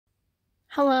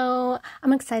Hello,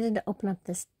 I'm excited to open up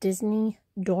this Disney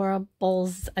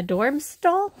Doorables Adoorbs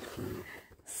doll.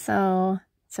 So,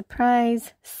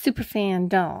 surprise superfan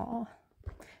doll.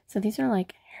 So these are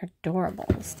like her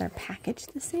Doorables. They're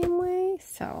packaged the same way.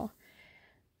 So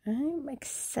I'm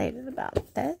excited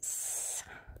about this.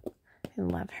 I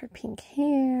love her pink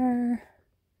hair.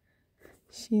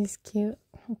 She's cute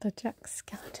with the Jack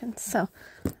skeleton. So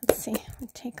let's see. I'll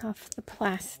take off the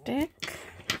plastic.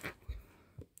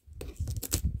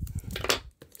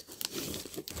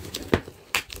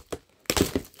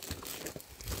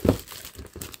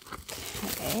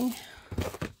 Okay.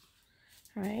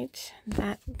 All right,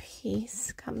 that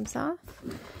piece comes off.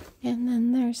 And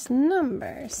then there's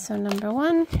numbers. So number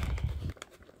 1.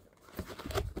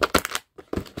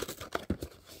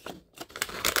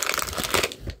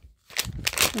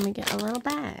 And we get a little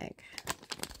bag.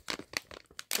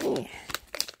 Yeah.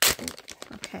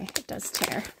 Okay, it does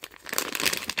tear.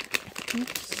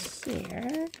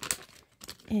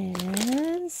 And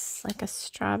here is like a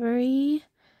strawberry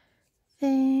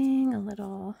thing, a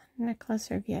little necklace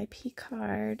or VIP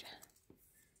card.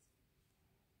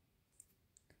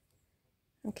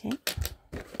 Okay.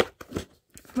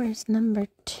 Where's number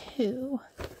 2?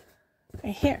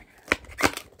 Right here.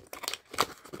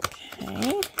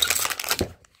 Okay.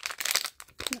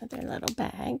 Another little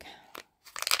bag.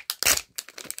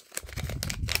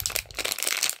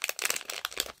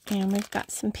 And we've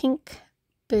got some pink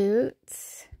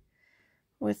boots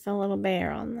with a little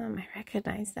bear on them. I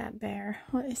recognize that bear.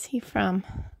 What is he from?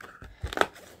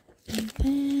 And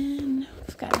then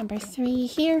we've got number 3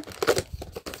 here.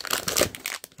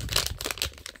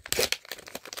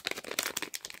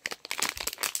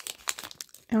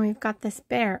 And we've got this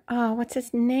bear. Oh, what's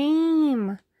his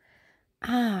name?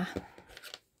 I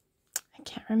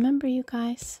can't remember, you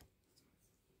guys.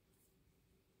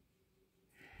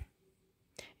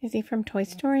 Is he from Toy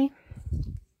Story?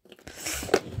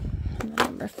 And then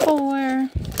number 4.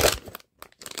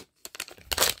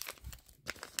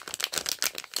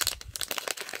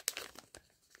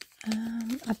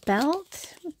 A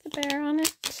belt with the bear on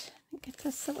it. I think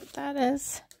that's what that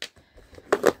is.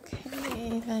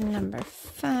 Okay, then number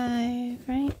 5,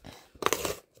 right?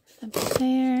 Up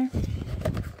there.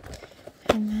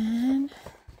 And then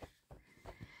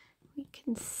we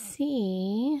can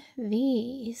see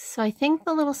these. So I think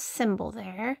the little symbol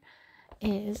there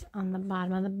is on the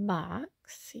bottom of the box.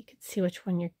 So you can see which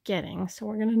one you're getting. So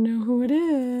we're going to know who it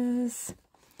is.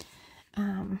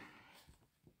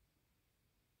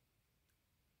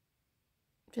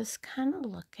 Just kind of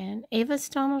looking. Ava's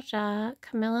Donald Duck.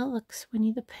 Camilla looks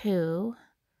Winnie the Pooh.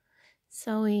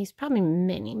 Zoe's probably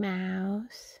Minnie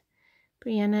Mouse.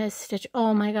 Brianna is Stitch.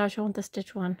 Oh my gosh, I want the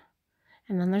Stitch one.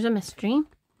 And then there's a mystery.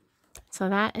 So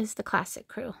that is the classic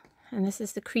crew. And this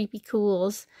is the creepy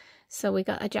cools. So we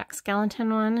got a Jack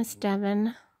Skellington one. It's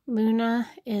Devin. Luna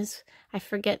is, I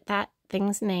forget that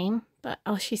thing's name. But,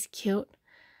 oh, she's cute.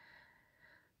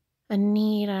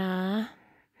 Anita.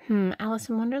 Alice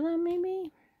in Wonderland,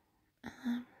 maybe?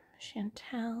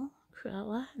 Chantel.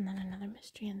 Cruella. And then another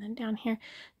mystery. And then down here,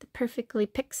 the Perfectly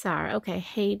Pixar. Okay,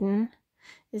 Hayden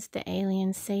is the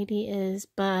alien. Sadie is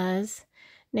Buzz.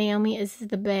 Naomi is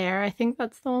the bear. I think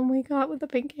that's the one we got with the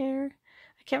pink hair.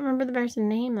 I can't remember the bear's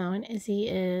name though. And Izzy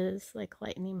is like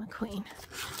Lightning McQueen.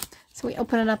 So we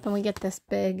open it up and we get this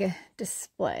big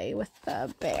display with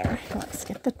the bear. Let's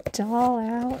get the doll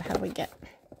out. How do we get?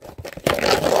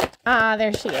 Ah,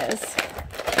 there she is.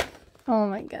 Oh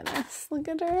my goodness. Look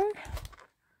at her.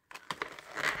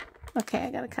 Okay,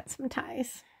 I gotta cut some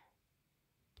ties.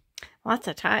 Lots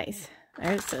of ties.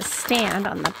 There's a stand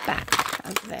on the back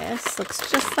of this. Looks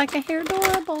just like a hair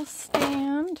Doorable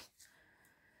stand.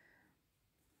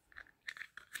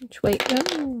 Which way?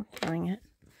 Oh, throwing it.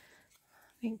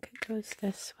 I think it goes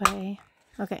this way.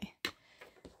 Okay.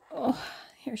 Oh,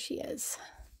 here she is.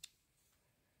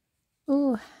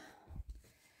 Ooh.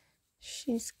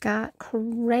 She's got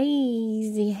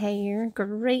crazy hair.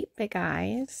 Great big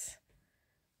eyes.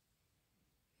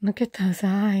 Look at those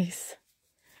eyes.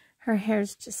 Her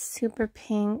hair's just super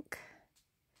pink.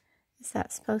 Is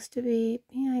that supposed to be?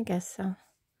 Yeah, I guess so.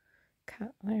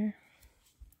 Cutler.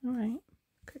 Alright.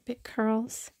 Big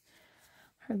curls.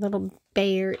 Her little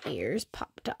bear ears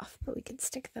popped off, but we could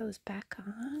stick those back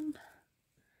on.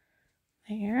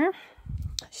 There.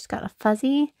 She's got a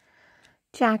fuzzy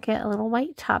jacket, a little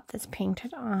white top that's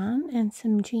painted on, and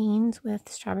some jeans with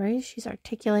strawberries. She's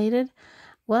articulated.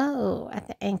 Whoa, at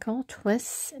the ankle,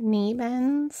 twists, knee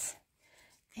bends,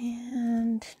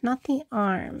 and not the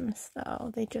arms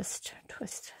though. They just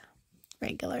twist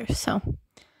regular. So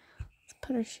let's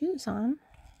put her shoes on.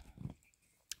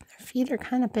 Her feet are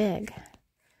kind of big.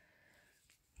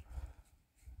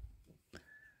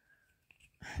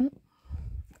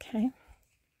 Okay.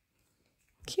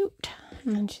 Cute.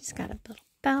 And then she's got a little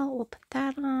belt. We'll put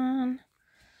that on.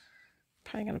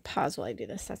 Probably going to pause while I do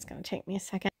this. That's going to take me a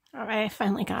second. All right, I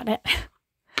finally got it.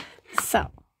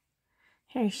 So,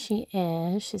 here she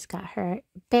is. She's got her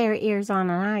bear ears on,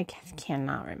 and I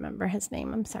cannot remember his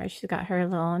name. I'm sorry. She's got her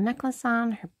little necklace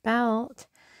on, her belt,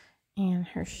 and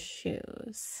her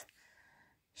shoes.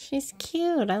 She's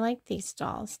cute. I like these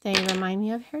dolls. They remind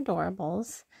me of her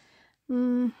Doorables.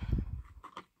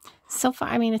 So far,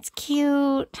 I mean, it's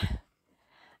cute.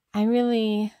 I'm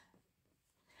going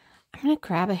to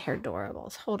grab a hair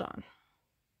Doorables. Hold on.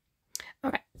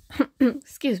 All right.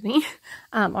 Excuse me.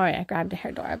 All right, I grabbed a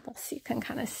hair Doorables so you can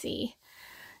kind of see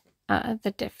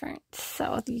the difference.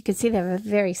 So you can see they have a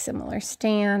very similar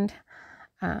stand,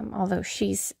 although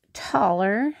she's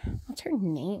taller. What's her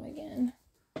name again?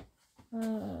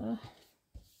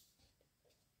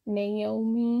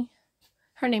 Naomi.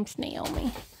 Her name's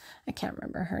Naomi. I can't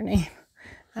remember her name.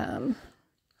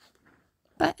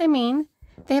 But I mean,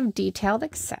 they have detailed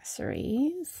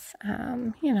accessories,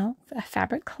 you know,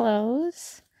 fabric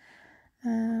clothes,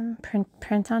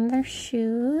 print on their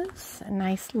shoes, a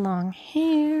nice long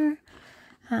hair.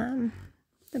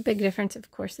 The big difference,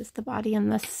 of course, is the body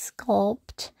and the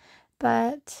sculpt,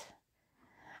 but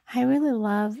I really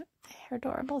love the hair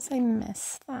Doorables. I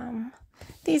miss them.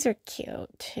 These are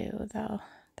cute too, though.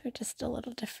 They're just a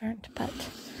little different, but,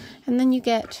 and then you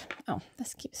get, oh,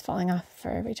 this keeps falling off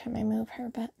for every time I move her,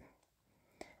 but,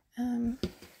 the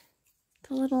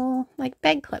little, like,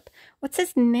 bag clip. What's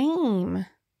his name?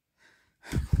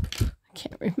 I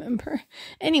can't remember.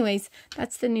 Anyways,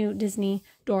 that's the new Disney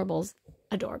Doorables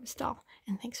Adoorbs doll,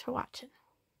 and thanks for watching.